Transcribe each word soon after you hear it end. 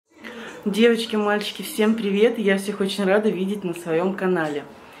Девочки, мальчики, всем привет! Я всех очень рада видеть на своем канале.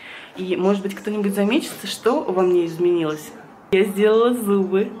 И, может быть, кто-нибудь заметит, что во мне изменилось. Я сделала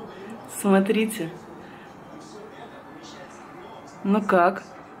зубы. Смотрите. Ну как?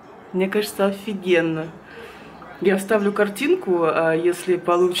 Мне кажется, офигенно. Я вставлю картинку, а если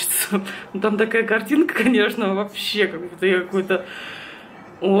получится. Ну, там такая картинка, конечно, вообще, как будто я какой-то...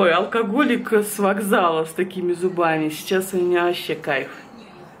 Ой, алкоголик с вокзала с такими зубами. Сейчас у меня вообще кайф.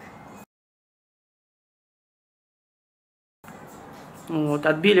 Вот,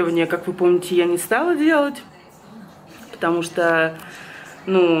 отбеливание, как вы помните, я не стала делать, потому что,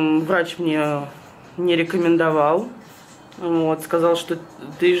 ну, врач мне не рекомендовал. Вот, сказал, что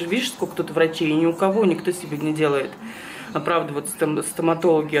ты же видишь, сколько тут врачей, и ни у кого никто себе не делает. А правда, вот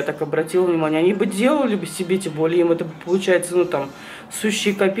стоматологи, я так обратила внимание, они бы делали бы себе, тем более им это получается, ну, там,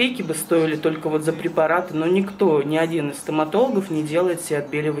 сущие копейки бы стоили только вот за препараты, но никто, ни один из стоматологов не делает себе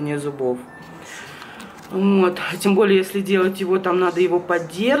отбеливание зубов. Вот. Тем более, если делать его, там надо его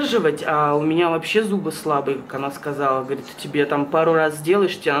поддерживать, а у меня вообще зубы слабые, как она сказала. Говорит, тебе там пару раз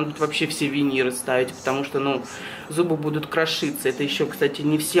сделаешь, тебе надо вообще все виниры ставить, потому что, ну, зубы будут крошиться. Это еще, кстати,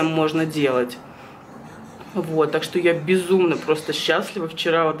 не всем можно делать. Вот, так что я безумно просто счастлива.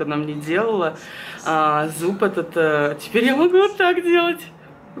 Вчера вот она мне делала зуб этот, теперь я могу вот так делать.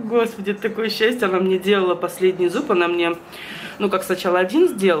 Господи, это такое счастье. Она мне делала последний зуб, она мне... Ну, как сначала один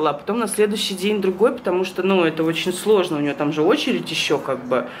сделала, а потом на следующий день другой, потому что, ну, это очень сложно, у нее там же очередь еще, как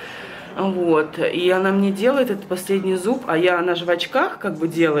бы, вот, и она мне делает этот последний зуб, а она же в очках, как бы,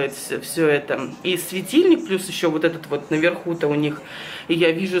 делает все это, и светильник, плюс еще вот этот вот наверху-то у них, и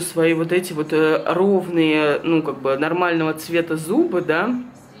я вижу свои вот эти вот ровные, ну, как бы, нормального цвета зубы, да.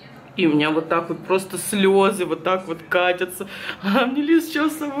 И у меня вот так вот просто слезы вот так вот катятся. А мне, Лиз, что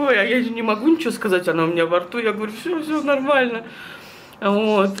с собой? А я же не могу ничего сказать, она у меня во рту. Я говорю, все нормально.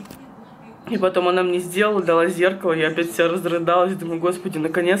 Вот. И потом она мне сделала, дала зеркало, я опять вся разрыдалась. Думаю, господи,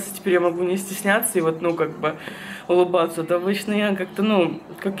 наконец-то теперь я могу не стесняться и вот, ну, как бы улыбаться. Вот обычно я как-то, ну,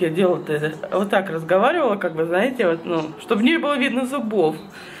 как я делала-то? Вот так разговаривала, как бы, знаете, вот, ну, чтобы не было видно зубов.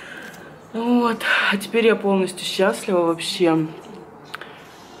 Вот. А теперь я полностью счастлива вообще.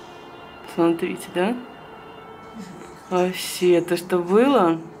 Смотрите, да? Вообще, это что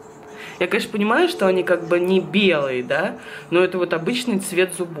было? Я, конечно, понимаю, что они как бы не белые, да? Но это вот обычный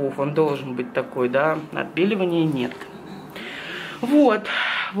цвет зубов. Он должен быть такой, да? Отбеливания нет. Вот.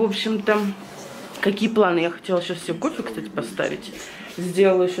 В общем-то, какие планы? Я хотела сейчас себе кофе, кстати, поставить.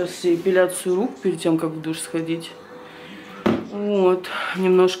 Сделала сейчас эпиляцию рук перед тем, как в душ сходить. Вот.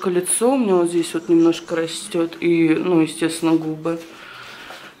 Немножко лицо у меня вот здесь вот немножко растет. И, ну, естественно, губы.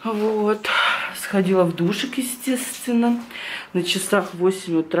 Вот, сходила в душик, естественно. На часах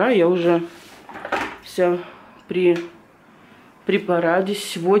 8 утра я уже вся при параде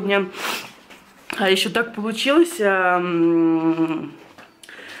сегодня. А еще так получилось,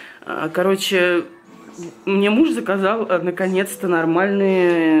 короче, мне муж заказал наконец-то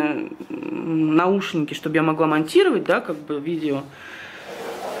нормальные наушники, чтобы я могла монтировать, да, как бы видео.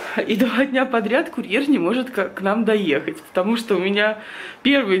 И 2 дня подряд курьер не может к нам доехать, потому что у меня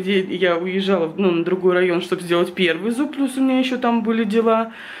первый день я уезжала, ну, на другой район, чтобы сделать первый зуб, плюс у меня еще там были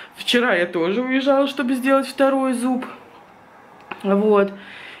дела. Вчера я тоже уезжала, чтобы сделать второй зуб. Вот.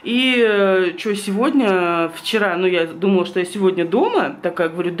 И что сегодня, вчера, ну, я думала, что я сегодня дома, такая,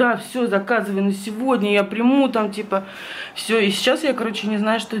 говорю, да, все, заказывай на сегодня, я приму там, типа, все. И сейчас я, короче, не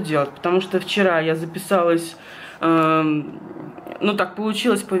знаю, что делать, потому что вчера я записалась... Ну, так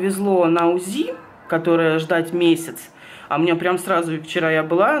получилось, повезло на УЗИ, которое ждать месяц. А у меня прям сразу, вчера я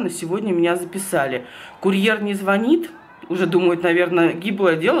была, на сегодня меня записали. Курьер не звонит, уже думает, наверное,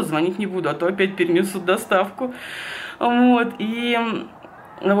 гиблое дело, звонить не буду, а то опять перенесут доставку. Вот, и,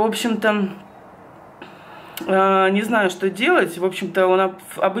 в общем-то, не знаю, что делать. В общем-то, он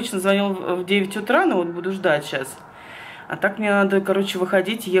обычно звонил в 9 утра, но вот буду ждать сейчас. А так мне надо, короче,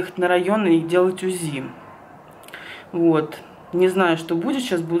 выходить, ехать на район и делать УЗИ. Вот. Не знаю, что будет.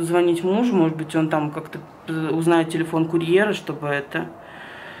 Сейчас буду звонить мужу. Может быть, он там как-то узнает телефон курьера, чтобы это...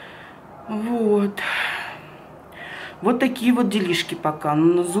 Вот. Вот такие вот делишки пока.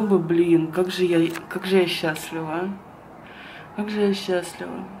 Ну, на зубы, блин, как же я счастлива. Как же я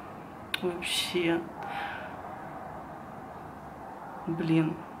счастлива. Вообще.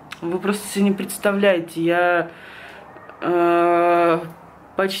 Блин. Вы просто себе не представляете. Я...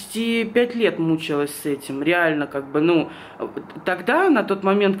 почти 5 лет мучилась с этим, реально, как бы, ну, тогда, на тот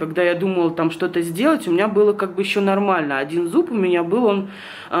момент, когда я думала там что-то сделать, у меня было как бы еще нормально. Один зуб у меня был, он,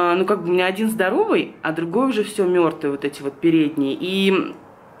 ну, как бы у меня один здоровый, а другой уже все мертвый, вот эти вот передние. И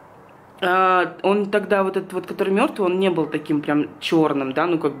Он тогда, вот этот вот, который мертвый, он не был таким прям черным, да,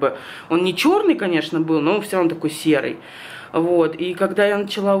 ну как бы, он не черный, конечно, был, но все равно такой серый. Вот, и когда я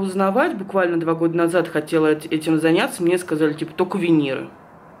начала узнавать, буквально 2 года назад хотела этим заняться, мне сказали, типа, только виниры.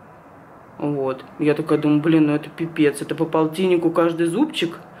 Вот, я такая думаю, блин, ну это пипец, это по полтиннику каждый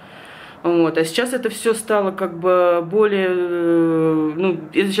зубчик. Вот, а сейчас это все стало как бы более, ну,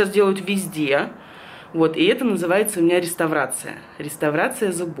 это сейчас делают везде. Вот, и это называется у меня реставрация.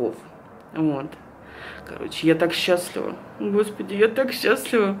 Реставрациязубов. Вот. Короче, я так счастлива. Господи, я так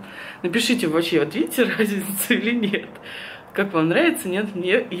счастлива. Напишите вообще, вот видите разницу или нет? Как вам нравится, нет?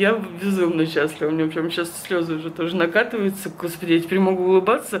 Мне, я безумно счастлива. У меня прям сейчас слезы уже тоже накатываются. Господи, я теперь могу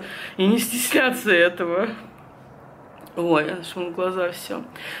улыбаться и не стесняться этого. Ой, аж вон глаза, все.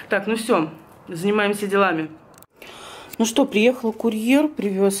 Так, ну все, занимаемся делами. Ну что, приехал курьер,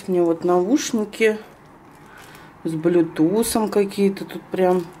 привез мне вот наушники с блютусом какие-то тут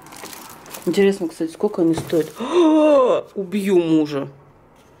прям. Интересно, кстати, сколько они стоят? Убью мужа.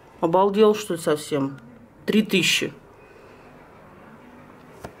 Обалдел, что ли, совсем? 3000.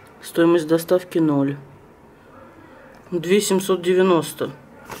 Стоимость доставки 0. 2790.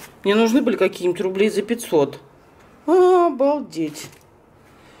 Мне нужны были какие-нибудь рублей за 500. Обалдеть.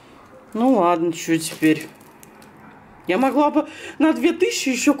 Ну ладно, что теперь? Я могла бы на 2000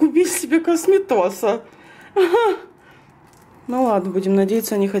 еще купить себе косметоса. Ну ладно, будем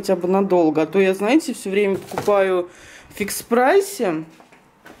надеяться, они хотя бы надолго. А то я, знаете, все время покупаю в фикс-прайсе.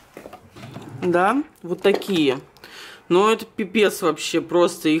 Да, вот такие. Но это пипец вообще,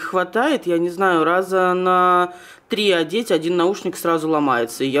 просто их хватает. Я не знаю, раза на 3 одеть, один наушник сразу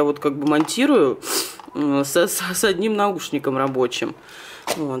ломается. И я вот как бы монтирую с одним наушником рабочим.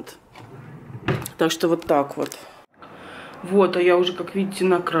 Вот. Так что вот так вот. Вот, а я уже, как видите,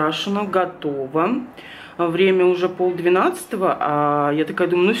 накрашена, готова. Время уже 11:30, а я такая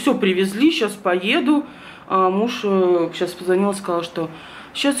думаю, ну все, привезли, сейчас поеду. А муж сейчас позвонил, сказал, что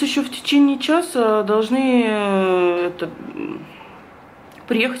сейчас еще в течение часа должны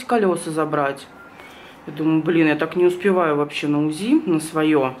приехать колеса забрать. Я думаю, блин, я так не успеваю вообще на УЗИ, на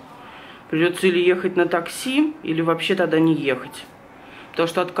свое. Придется или ехать на такси, или вообще тогда не ехать. Потому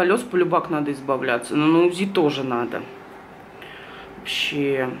что от колес полюбак надо избавляться, но на УЗИ тоже надо.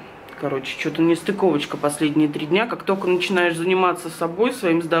 Вообще... Короче, что-то нестыковочка последние 3 дня. Как только начинаешь заниматься собой,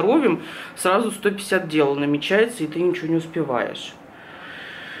 своим здоровьем, сразу 150 дел намечается, и ты ничего не успеваешь.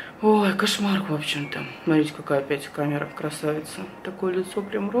 Ой, кошмар, в общем-то. Смотрите, какая опять камера красавица. Такое лицо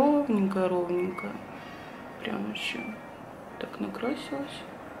прям ровненькое. Прям вообще так накрасилась.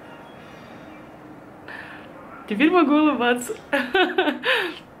 Теперь могу улыбаться.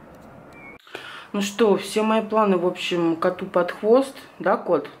 Ну что, все мои планы, в общем, коту под хвост. Да,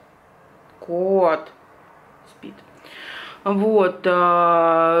 кот? Кот спит. Вот,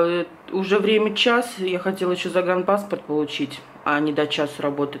 уже время час. Я хотела еще загранпаспорт получить, а не до часу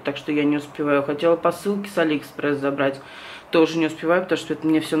работать, так что я не успеваю. Хотела посылки с Алиэкспресс забрать, тоже не успеваю, потому что это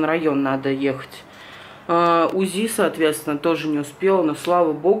мне все на район надо ехать. УЗИ, соответственно, тоже не успела, но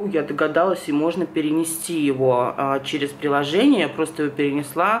слава богу, я догадалась, и можно перенести его через приложение. Я просто его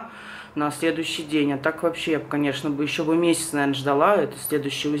перенесла на следующий день. А так вообще, я, конечно, бы еще месяц, наверное, ждала это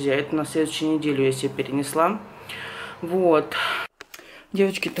следующее УЗИ. А это на следующую неделю я себе перенесла. Вот.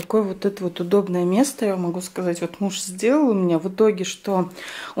 Девочки, такое вот это вот удобное место, я могу сказать, вот муж сделал у меня. В итоге, что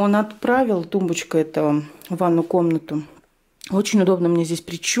он отправил тумбочку эту в ванную комнату. Очень удобно мне здесь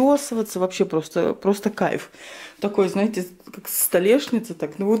причесываться, вообще просто кайф. Такой, знаете, как столешница,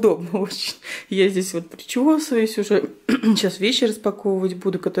 так, ну удобно очень. Я здесь вот причесываюсь уже, сейчас вещи распаковывать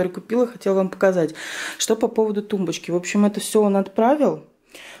буду, которые купила, хотела вам показать. Что по поводу тумбочки, в общем, это все он отправил,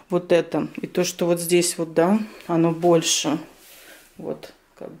 вот это, и то, что вот здесь вот, да, оно больше, вот,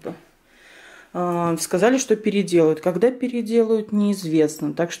 как бы. Сказали, что переделают. Когда переделают,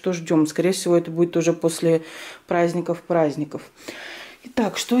 неизвестно. Так что ждем. Скорее всего, это будет уже после праздников.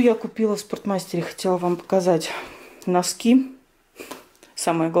 Итак, что я купила в спортмастере? Хотела вам показать. Носки.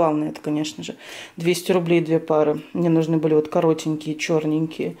 Самое главное, это, конечно же, 200 рублей 2 пары. Мне нужны были вот коротенькие,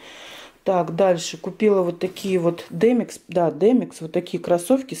 черненькие. Так, дальше купила вот такие вот Демикс, да, Демикс, вот такие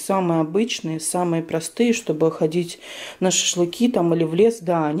кроссовки, самые обычные, самые простые, чтобы ходить на шашлыки там или в лес,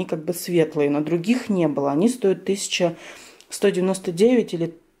 да, они как бы светлые, но других не было, они стоят 1199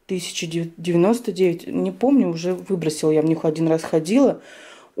 или 1099, не помню, уже выбросила, я в них 1 раз ходила,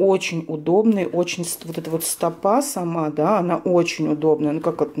 очень удобные, очень, вот эта вот стопа сама, да, она очень удобная, ну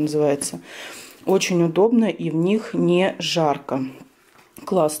как это называется, очень удобная и в них не жарко.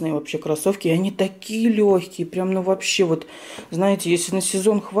 Классные вообще кроссовки. И они такие легкие. Прям, ну вообще вот, знаете, если на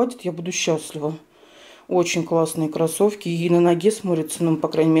сезон хватит, я буду счастлива. Очень классные кроссовки. И на ноге смотрятся, ну, по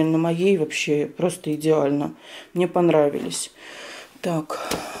крайней мере, на моей вообще просто идеально. Мне понравились. Так,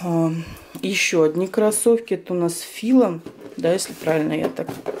 еще одни кроссовки. Это у нас Фила, да, если правильно я так...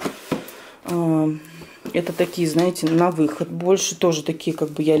 Это такие, знаете, на выход. Больше тоже такие,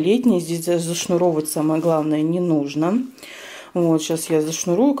 как бы я летние. Здесь зашнуровывать самое главное не нужно. Вот, сейчас я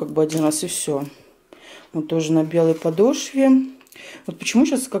зашнурую как бы один раз и все. Вот тоже на белой подошве. Вот почему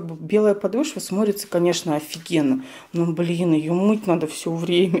сейчас как бы белая подошва смотрится, конечно, офигенно. Но, блин, ее мыть надо все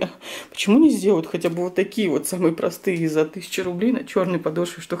время. Почему не сделают хотя бы вот такие вот самые простые за 1000 рублей на черной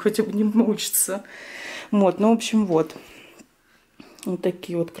подошве, что хотя бы не мучится. Вот, ну, в общем, вот. Вот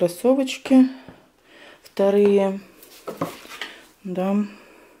такие вот кроссовочки. Вторые. Да.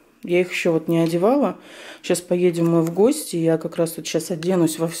 Я их еще вот не одевала. Сейчас поедем мы в гости. Я как раз вот сейчас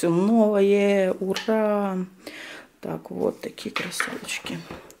оденусь во все новое. Ура! Так, вот такие кроссовочки.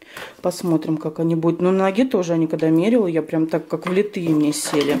 Посмотрим, как они будут. Но на ноге тоже они, когда мерила, я прям так, как влитые мне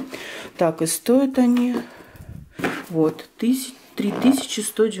сели. Так, и стоят они вот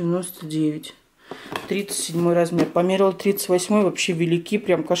 3199. 37 размер. Померила 38, вообще велики,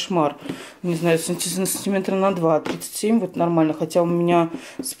 прям кошмар. Не знаю, сантиметра на 2. 37 вот нормально. Хотя у меня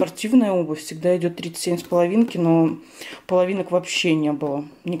спортивная обувь всегда идет 37,5, но половинок вообще не было.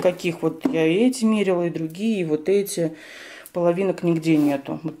 Никаких. Вот я и эти мерила, и другие, и вот эти. Половинок нигде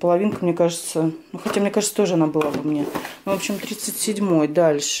нету. Вот половинка, мне кажется... Ну, хотя, мне кажется, тоже она была бы мне. Ну, в общем, 37.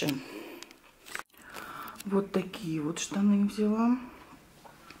 Дальше. Вот такие вот штаны взяла.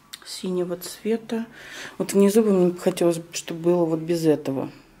 Синего цвета. Вот внизу бы мне хотелось, чтобы было вот без этого.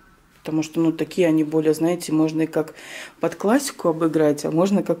 Потому что, ну, такие они более, знаете, можно и как под классику обыграть, а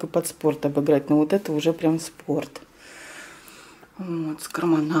можно как и под спорт обыграть. Но вот это уже прям спорт. Вот, с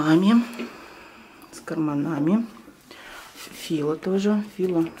карманами. С карманами. Фила тоже.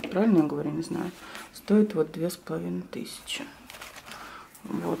 Фила, правильно я говорю, не знаю. Стоит вот 2500.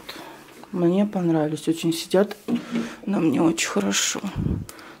 Вот. Мне понравились. Очень сидят на мне очень хорошо.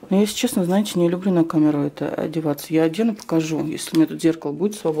 Но, если честно, знаете, не люблю на камеру это одеваться. Я одену, покажу, если у меня тут зеркало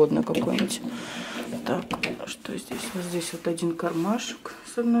будет свободное какое-нибудь. Так, что здесь? Вот здесь вот один кармашек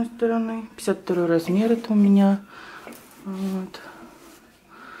с одной стороны. 52 размер это у меня. Вот.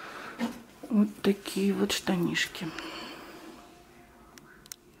 Вот такие вот штанишки.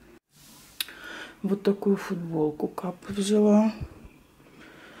 Вот такую футболку Кап взяла.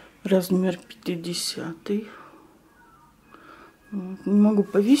 Размер 50. Вот. Не могу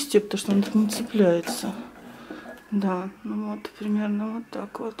повесить, потому что он так не цепляется. Да, ну вот примерно вот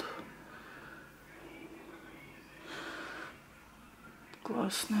так вот.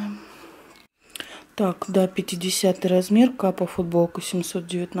 Классная. Так, да, 50 размер. Капа футболка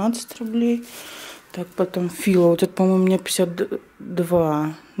 719 рублей. Так, потом Фила. Вот это, по-моему, у меня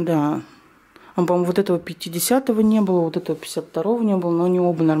 52. Да. А, по-моему, вот этого 50-го не было, вот этого 52-го не было. Но они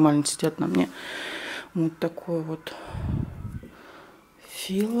оба нормально сидят на мне. Вот такой вот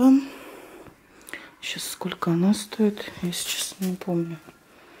Фила. Сейчас сколько она стоит, я сейчас не помню.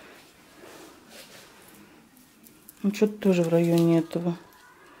 Ну, что-то тоже в районе этого.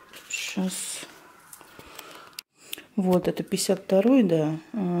 Сейчас. Вот, это 52-й, да,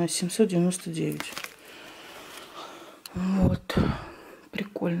 799. Вот.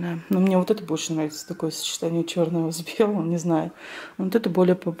 Прикольная. Но мне вот это больше нравится, такое сочетание черного с белым, не знаю. Вот это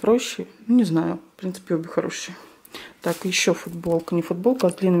более попроще, не знаю. В принципе, обе хорошие. Так, еще футболка. Не футболка, а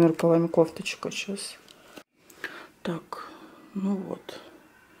с длинными рукавами кофточка сейчас. Так, ну вот.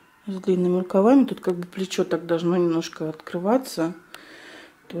 С длинными рукавами. Тут как бы плечо так должно немножко открываться.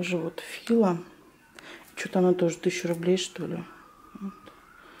 Тоже вот Фила. Что-то она тоже 1000 рублей, что ли. Вот.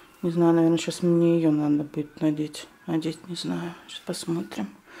 Не знаю, наверное, сейчас мне ее надо будет надеть. Надеть не знаю. Сейчас посмотрим.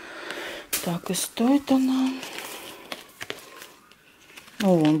 Так, и стоит она...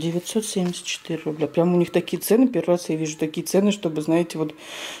 О, 974 рубля. Прям у них такие цены. Первый раз я вижу такие цены, чтобы, знаете, вот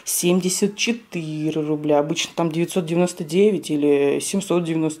 74 рубля. Обычно там 999 или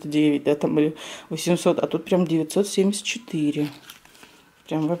 799, да, там или 800. А тут прям 974.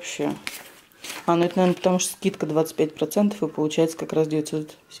 Прям вообще. А, ну это, наверное, потому что скидка 25%, и получается как раз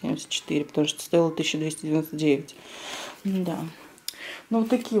 974, потому что стоило 1299. Да. Ну, вот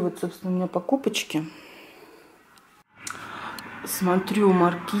такие вот, собственно, у меня покупочки. Смотрю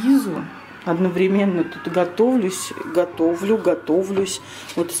маркизу. Одновременно тут готовлюсь.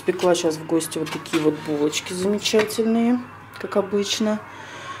 Вот испекла сейчас в гости вот такие вот булочки замечательные, как обычно.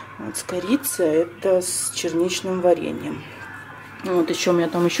 Вот с корицей, это с черничным вареньем. Вот еще у меня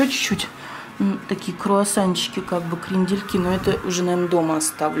там еще чуть-чуть такие круассанчики, как бы крендельки, но это уже, наверное, дома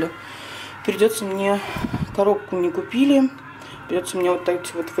оставлю. Придется мне, коробку не купили, придется мне вот так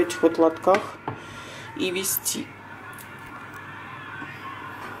вот в этих вот лотках и вести.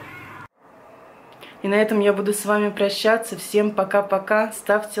 И на этом я буду с вами прощаться. Всем пока-пока.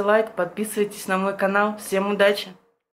 Ставьте лайк, подписывайтесь на мой канал. Всем удачи!